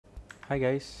Hi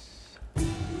guys,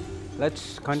 let's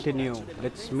continue.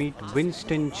 Let's meet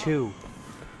Winston Chu.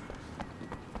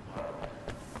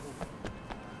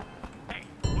 Hey,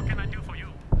 what can I do for you?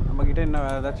 நம்ம கிட்ட என்ன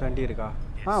வேற ஏதாச்சும் வண்டி இருக்கா?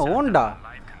 Honda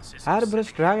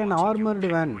Airbrush Dragon armored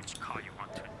van. Which car you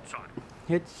want to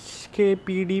drive?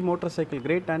 HKPD motorcycle,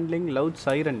 great handling, loud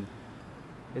siren.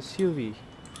 SUV.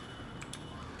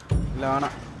 இல்ல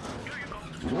வேணாம்.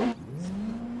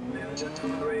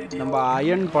 நம்ம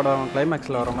அயன் படம்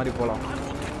கிளைமேக்ஸ்ல வர மாதிரி போலாம்.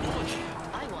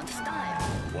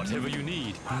 Whatever you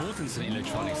need, Mortensen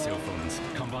electronic cell phones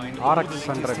combined RX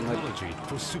technology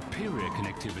for superior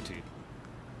connectivity.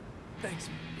 Thanks.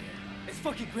 It's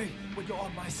fucking great when you're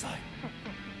on my side.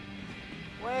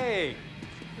 Wait,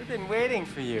 we've been waiting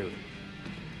for you.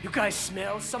 You guys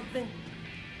smell something?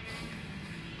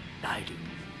 I do.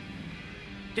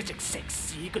 这只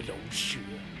sexy个龙血.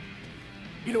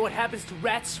 You know what happens to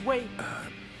rats, Wei?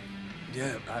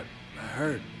 Yeah, I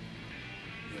heard.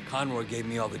 Conroy gave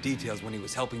me all the details when he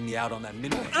was helping me out on that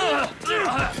mini.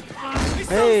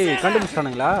 Hey,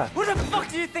 கண்டுபிடிச்சானுங்களா? Who the fuck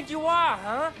do you think you are,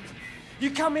 huh? You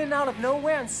come in out of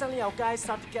nowhere and suddenly our guys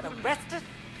start to get arrested?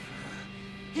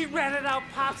 He ratted out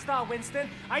pop star Winston.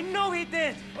 I know he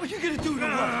did. Oh, you gonna do it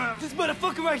or what? This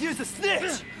motherfucker right here is a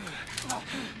snitch.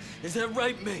 Is that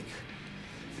right, Ming?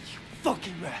 You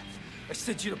fucking rat. I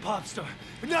sent you to Popstar,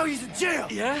 but now he's in jail.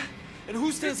 Yeah? And who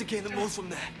stands to gain the most from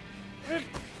that?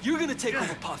 You're gonna take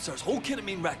over Popstar's whole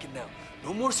ketamine racket now.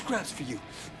 No more scraps for you.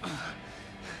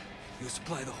 You'll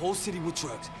supply the whole city with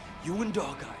drugs. You and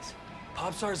Dog Eyes.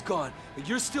 Popstar's gone, but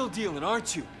you're still dealing,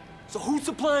 aren't you? So who's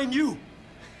supplying you?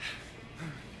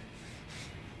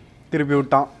 திருப்பி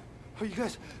விட்டான். Are you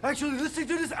guys actually listening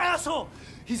to this asshole?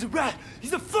 He's a rat.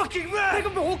 He's a fucking rat.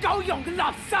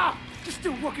 You're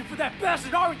still working for that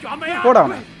bastard, aren't you? I'm out. போடா.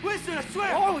 Winston, I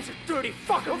swear. Oh, he's a dirty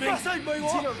fucker, man.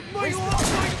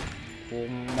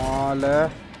 உம்மால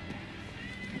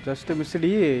just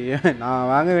மிஸ்டி. நான்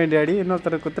வாங்க வேண்டிய அடி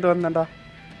இன்னொருத்தர் குத்துட்டு வந்தேன்டா.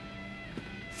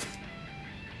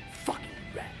 Fucking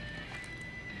rat.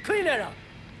 Clean that up.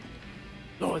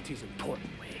 Loyalty's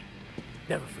important, Wei.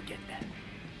 Never forget that.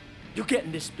 You get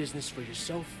in this business for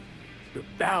yourself, you're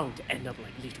bound to end up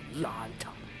like little Lan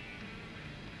Top.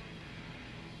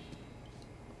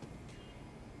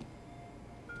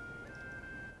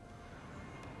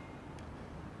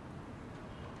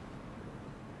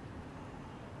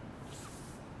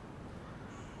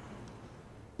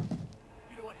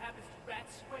 You know what happens to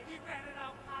rats? Wait, he ratted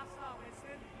out pop star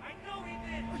Winston. I know he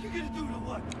did. What are you gonna do to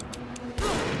what?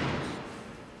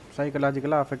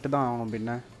 சைக்கலாஜிக்கலா affect தான் ஆகும்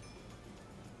பின்ன.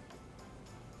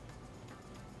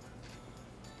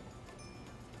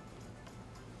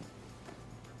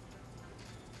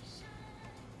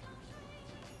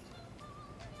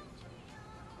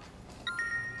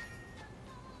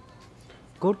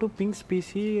 Go to Pink's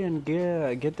PC and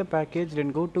get the package, then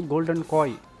go to Golden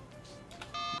Koi.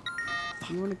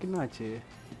 இவனுக்கு என்ன ஆச்சு?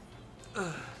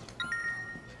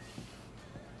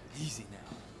 Easy now.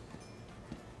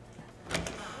 I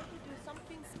want to do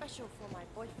something special for my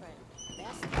boyfriend.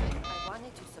 Last time I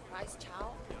wanted to surprise Chow.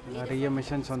 நிறைய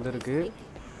missions வந்திருக்கு.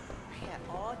 I had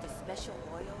all the special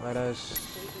oils. Whereas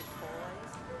Baby toys.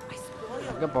 I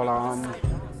spoiled எங்க போலாம்?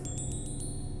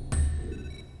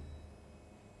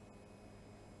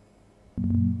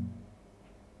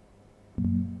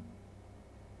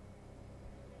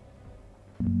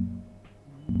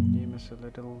 Game is a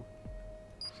little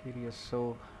serious, so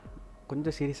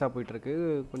கொஞ்சம் சீரியஸாக போயிட்டுருக்கு.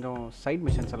 கொஞ்சம் side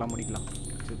missions எல்லாம் முடிக்கலாம்.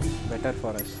 Better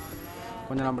for us.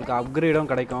 கொஞ்சம் நம்மளுக்கு அப்கிரேடும்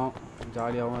கிடைக்கும்,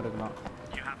 ஜாலியாகவும் இருக்கலாம்.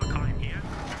 You have a car in here?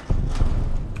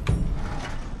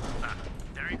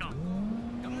 There you go.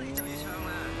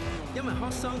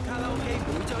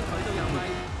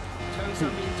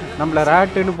 நம்மளை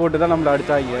ரேட்டுன்னு போட்டு தான் நம்மளை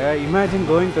அடித்தாங்க. Imagine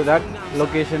going to that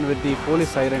location with the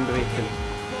police siren vehicle.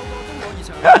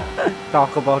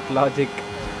 Talk about logic.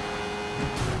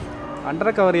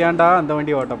 Under cover ஏன்டா அந்த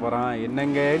வண்டி ஓட்ட போகிறான்?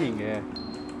 என்னங்க நீங்கள்?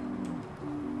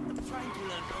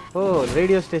 ஓ,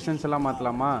 ரேடியோ ஸ்டேஷன்ஸ் எல்லாம்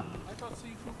மாற்றலாமா?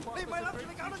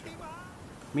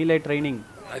 மீலே training.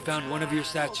 I found one of your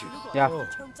statues. Yeah.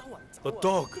 A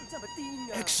dog.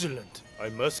 Excellent. I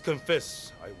must confess,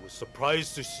 I was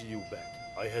surprised to see you back.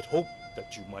 I had hoped that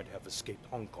you might have escaped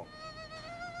Hong Kong.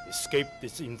 Escaped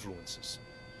its influences,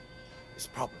 its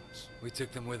problems. We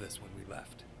took them with us when we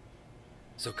left.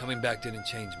 So coming back didn't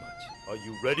change much. Are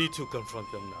you ready to confront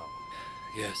them now?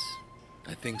 Yes,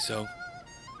 I think so.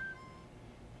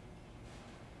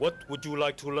 What would you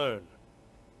like to learn?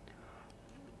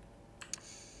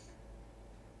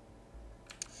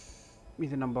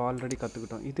 இது நம்ம already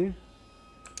கற்றுக்கிட்டோம். இது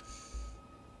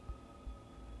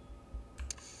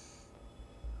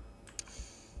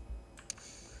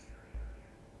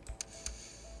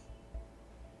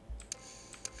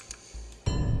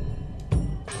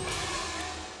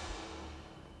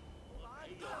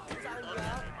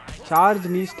charge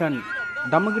நீ stun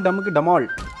டமுக்கு டமுக்கு டமால்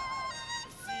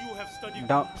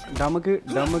டமுக்கு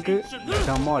டமுக்கு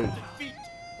டமால்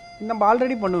நம்ம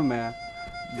already பண்ணுவோமே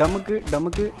டமுக்கு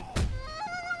டமுக்கு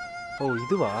ஓ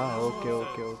இதுவா okay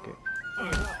okay okay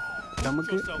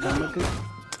டமுக்கு டமுக்கு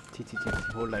C C C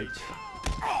hold ஆயிடுச்சு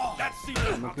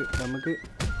டமுக்கு டமுக்கு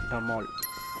டமால்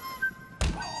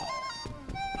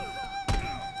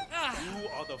You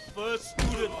are the first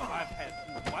student I've had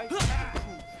who wiped the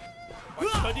truth by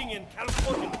studying in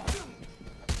California.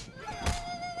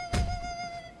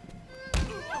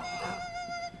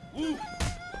 Ooh,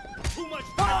 too much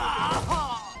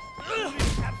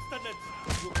abstinence.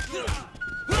 You're good.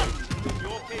 In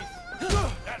your case,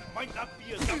 that might not be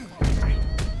enough.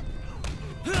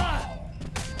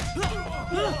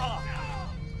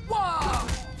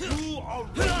 You are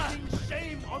raising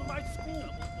shame on my school.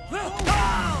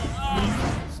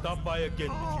 Stop by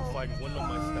again if you find one of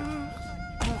my statues.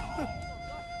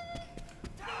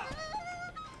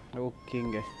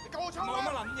 ஓகேங்க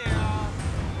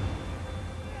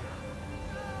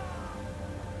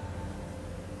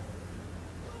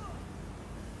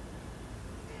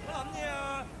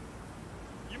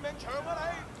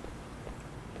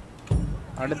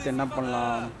அடுத்து என்ன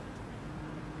பண்ணலாம்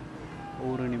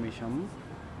ஒரு நிமிஷம்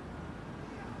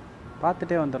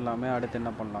பார்த்துட்டே வந்துடலாமே அடுத்து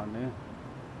என்ன பண்ணலான்னு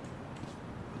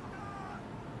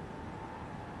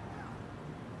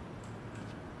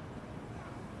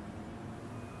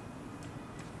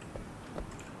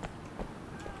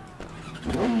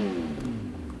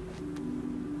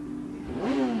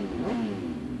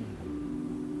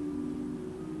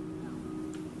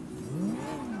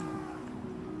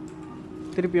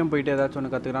திருப்பியும் போயிட்டு ஏதாச்சும் ஒன்று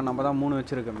கற்றுக்கலாம் நம்ம தான் 3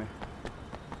 வச்சுருக்கோமே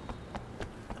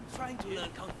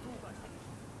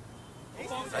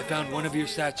I found one of your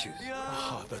statues.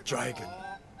 Ah, the dragon.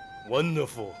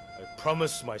 Wonderful. I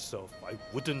promised myself I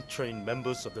wouldn't train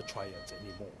members of the Triads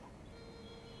anymore.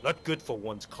 Not good for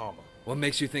one's karma. What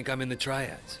makes you think I'm in the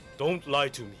Triads? Don't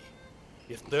lie to me.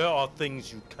 If there are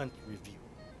things you can't reveal,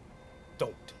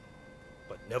 don't.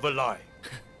 But never lie.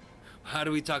 How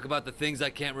do we talk about the things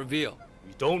I can't reveal?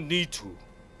 We don't need to.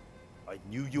 I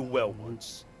knew you well once.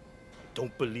 I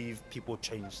don't believe people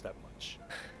change that much.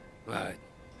 I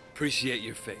appreciate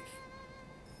your faith.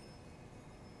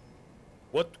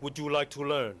 What would you like to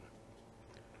learn?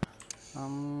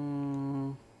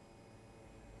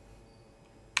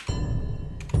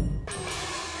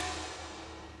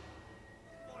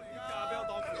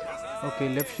 Okay,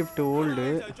 left shift to hold.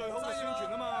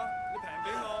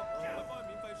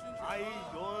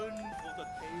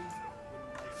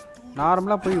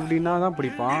 நார்மலா போய் இப்படினா தான்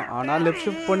பிடிப்பான் ஆனா left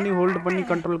shift பண்ணி hold பண்ணி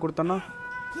control கொடுத்தனா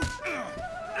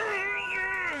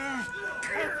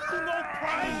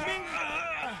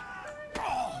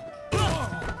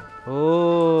ஓ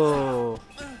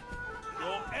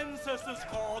Your ancestors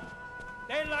called.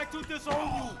 They like to disown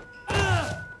you.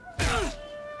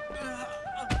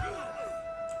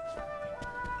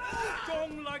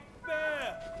 Strong like bear,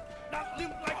 not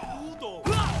limp like bulldog.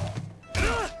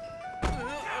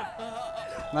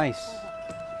 Nice.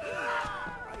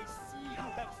 I see you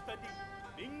have studied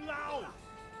Ming Lao,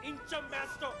 ancient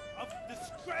master of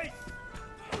disgrace.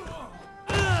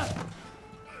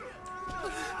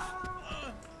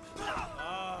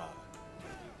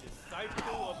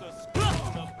 Disciple of the school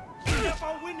of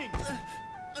never winning.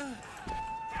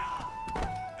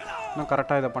 நான்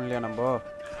கரெக்ட்டா இத பண்ணலையா நம்ம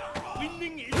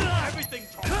Winning is everything,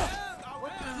 Tom.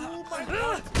 You might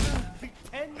want to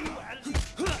pretend you at least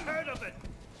heard of it.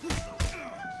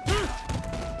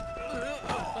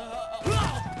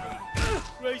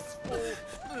 Graceful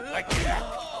like that.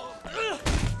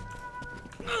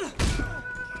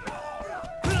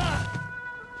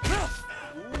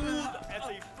 Smooth as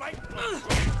a flight of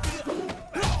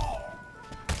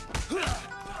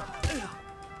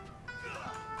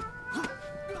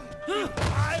If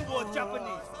I were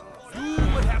Japanese, you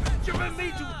would have driven me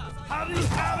to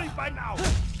Harry by now.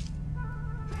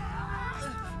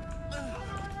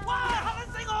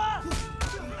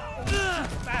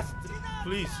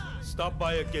 Please stop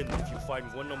by again if you find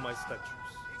one of my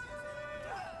statues.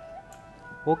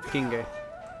 ஓகேங்க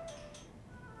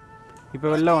இப்போ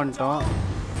வெளில வந்துட்டோம்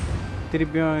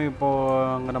திருப்பியும் இப்போ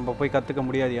அங்கே நம்ம போய் கற்றுக்க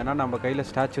முடியாது ஏன்னா நம்ம கையில்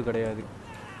ஸ்டாச்சு கிடையாது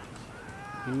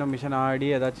இன்னும் மிஷன் ஆடி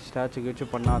ஏதாச்சும் ஸ்டாச்சு வச்சு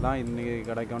பண்ணால் தான் இன்றைக்கி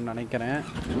கிடைக்கும்னு நினைக்கிறேன்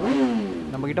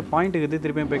நம்மக்கிட்ட பாயிண்ட்டுக்கு இது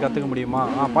திருப்பியும் போய் கற்றுக்க முடியுமா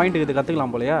பாயிண்ட்டுக்கு இது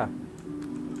கற்றுக்கலாம் போலையா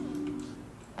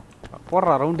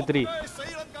போடுறா round 3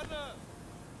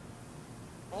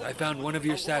 I found one of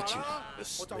your statues. The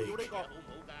snake.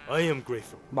 I am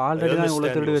grateful. Already தான் இவ்வளோ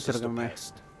திருடி வச்சிருக்கோமே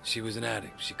She was an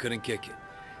addict. She couldn't kick it.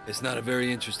 It's not a very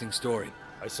interesting story.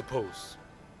 I suppose.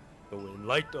 Though in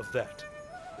light of that,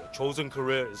 your chosen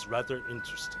career is rather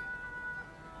interesting.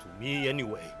 To me,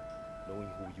 anyway, knowing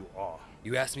who you are.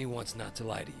 You asked me once not to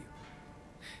lie to you.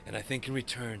 And I think in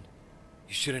return,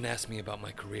 you shouldn't ask me about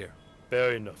my career.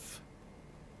 Fair enough.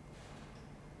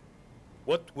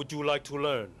 What would you like to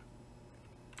learn?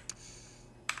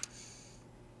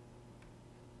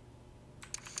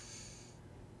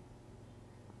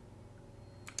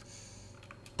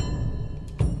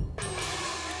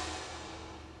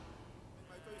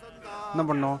 என்ன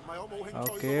பண்ணோம்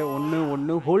okay ஒன்று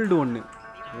hold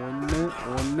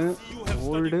ஒன்று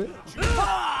hold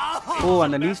ஓ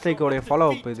அந்த நீ ஸ்ட்ரைக்கோடைய follow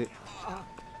up இது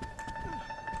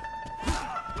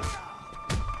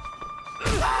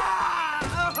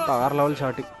வேறு level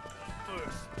shot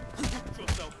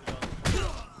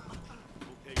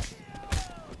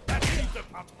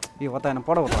பார்த்தா என்ன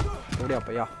போட விட்றான் எப்படியா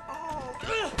பையா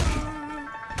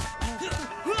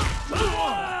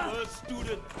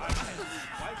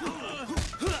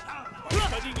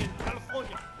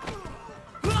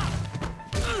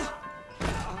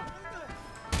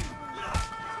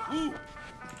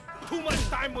Too much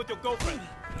time with your girlfriend.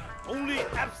 Only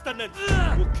abstinence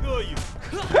will cure you.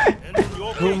 And in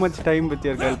your Too much time with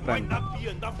your girlfriend. Might not be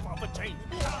enough of a change.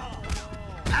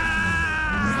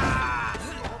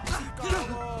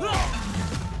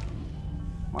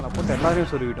 மலை போட்டு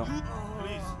எல்லாரையும் சொல்லிவிட்டோம்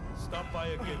Please stop by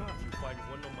again if you find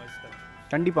one of my statues.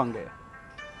 கண்டிப்பாங்க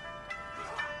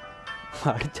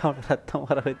அடிச்சா ரத்தம்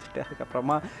வர வச்சுட்டு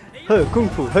அதுக்கப்புறமா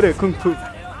kung fu kung fu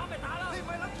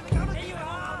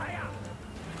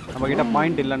நம்மக்கிட்ட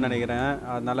பாயிண்ட் இல்லைன்னு நினைக்கிறேன்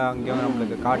அதனால அங்கேயும்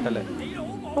நம்மளுக்கு காட்டலை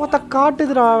ஒருத்த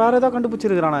காட்டுதுடா வேறு ஏதோ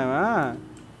கண்டுபிடிச்சிருக்கிறானா இவன்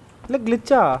இல்லை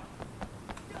கிளிச்சா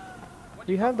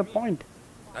you have the point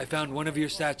I found one of your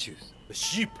statues. The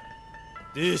sheep.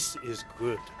 This is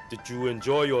good. Did you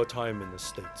enjoy your time in the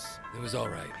States? It was all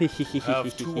right. Have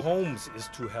two homes is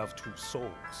to have two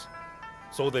souls.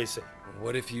 So they say.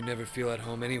 What if you never feel at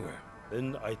home anywhere? Then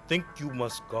I think you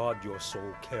must guard your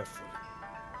soul carefully,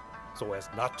 so as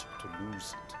not to lose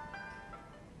it.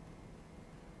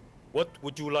 What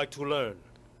would you like to learn?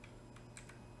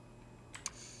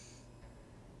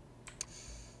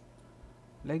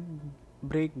 Leg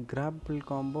break grapple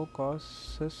combo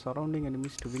causes surrounding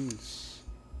enemies to wins.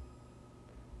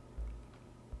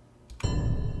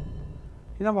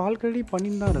 இதை நம்ம already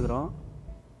பண்ணின்னு தான் இருக்கிறோம்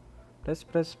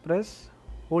press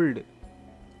hold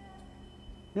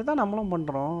இதை தான் நம்மளும்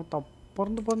பண்ணுறோம்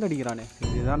பிறந்து அடிக்கிறானே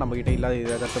இதுதான் நம்மக்கிட்ட இல்லாத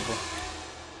இதை கற்றுப்போம்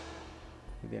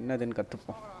இது என்னதுன்னு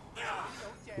கற்றுப்போம்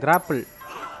கிராப்பிள்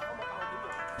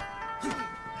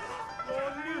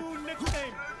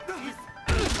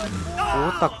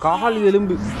ஓத்த கால்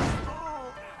எலும்பு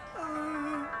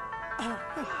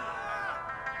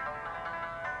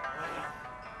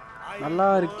நல்லா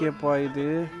இருக்கேப்பா இது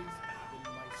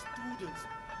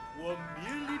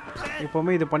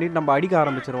எப்போவுமே இது பண்ணிட்டு நம்ம அடிக்க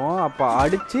ஆரம்பிச்சிருவோம் அப்போ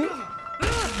அடிச்சு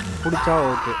பிடிச்சா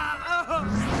ஓகே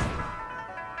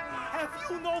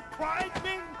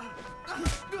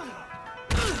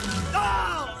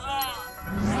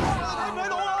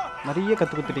நிறைய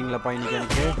கற்று கொடுத்துட்டீங்களாப்பா இன்னைக்கு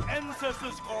எனக்கு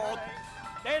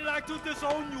They like to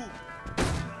disown you.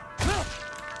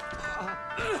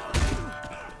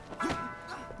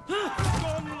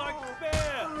 Gone like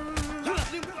bear,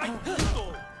 live like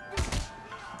bull.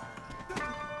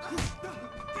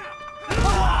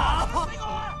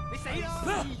 They say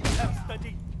you have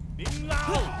studied Ming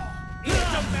Lao.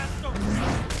 It's your master.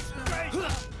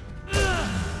 Straight.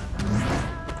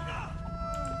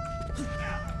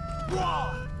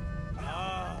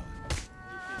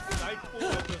 Insightful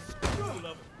of the school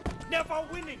level. Never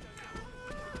winning.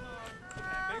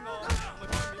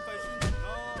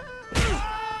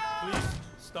 Please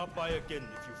stop by again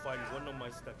if you find one of my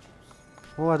statues.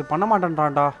 ஓ அது பண்ண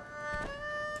மாட்டேன்றான்டா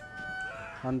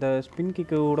அந்த spin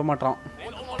kick விட மாட்டான்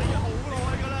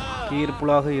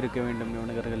தீர்ப்புலாக இருக்க வேண்டும்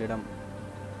இவனுகளிடம்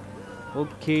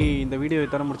okay இந்த video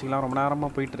இத்தனை முடிச்சிக்கலாம் ரொம்ப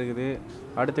நேரமாக போயிட்டு இருக்குது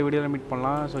அடுத்த வீடியோவில் மீட்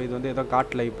பண்ணலாம் ஸோ இது வந்து ஏதோ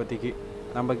காட்டலை இப்போதைக்கு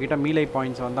நம்மக்கிட்ட மீலை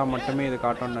பாயிண்ட்ஸ் வந்தால் மட்டுமே இது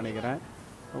காட்டணும்னு நினைக்கிறேன்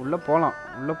உள்ளே போகலாம்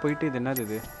உள்ளே போயிட்டு இது என்னது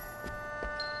இது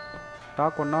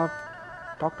talk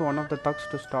to one of the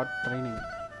thugs to start training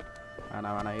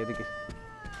வேணாம் எதுக்கு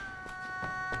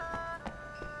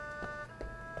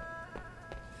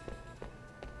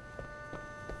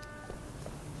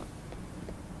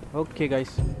ஓகே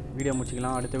கைஸ் வீடியோ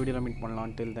முடிச்சிக்கலாம் அடுத்த வீடியோவில் மீட்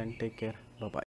பண்ணலாம் டில் தென் டேக் கேர் பை